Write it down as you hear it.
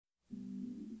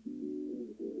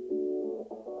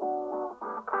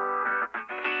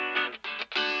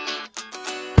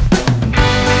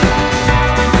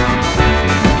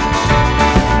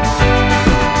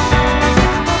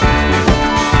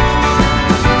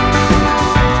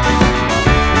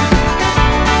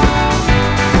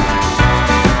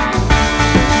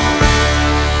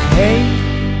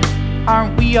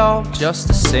we all just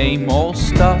the same old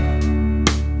stuff?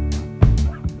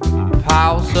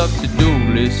 Piles of to-do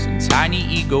lists and tiny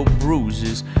ego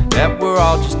bruises that we're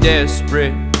all just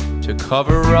desperate to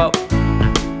cover up.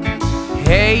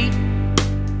 Hey,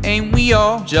 ain't we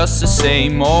all just the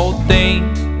same old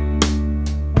thing?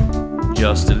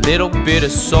 Just a little bit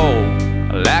of soul,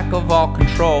 a lack of all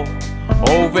control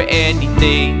over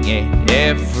anything and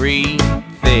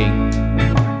everything.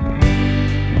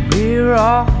 We're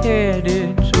all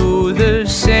headed to the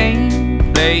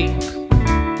same place,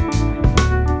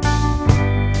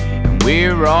 and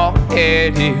we're all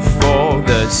headed for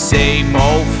the same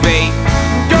old fate.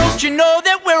 Don't you know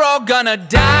that we're all gonna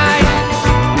die?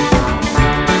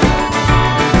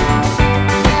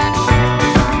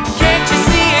 Can't you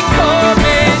see it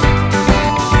coming?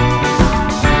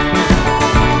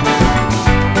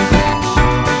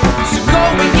 So go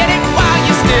and get it while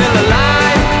you're still alive.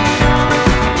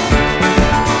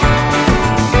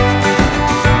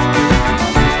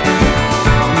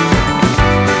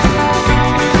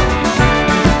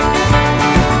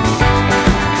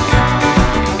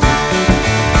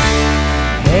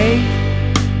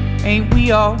 Ain't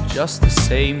we all just the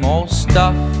same old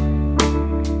stuff?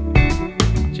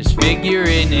 Just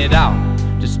figuring it out,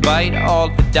 despite all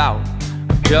the doubt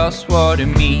of just what it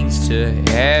means to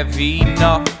have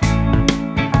enough.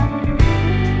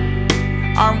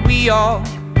 Aren't we all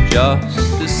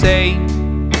just the same?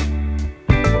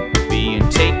 Being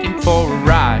taken for a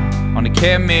ride on the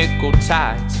chemical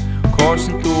tides,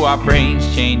 coursing through our brains,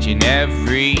 changing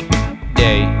every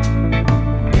day.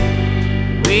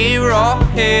 We're all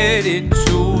headed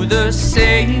to the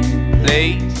same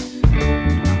place.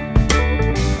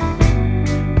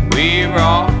 We're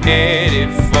all headed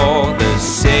for the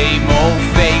same old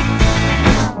fate.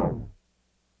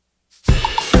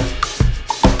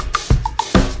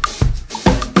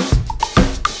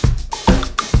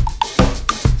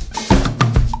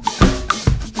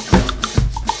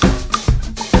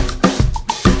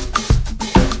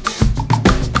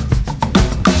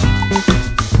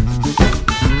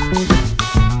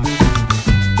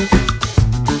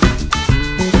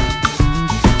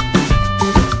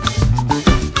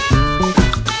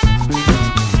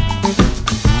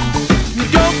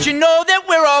 You know that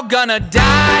we're all gonna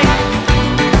die.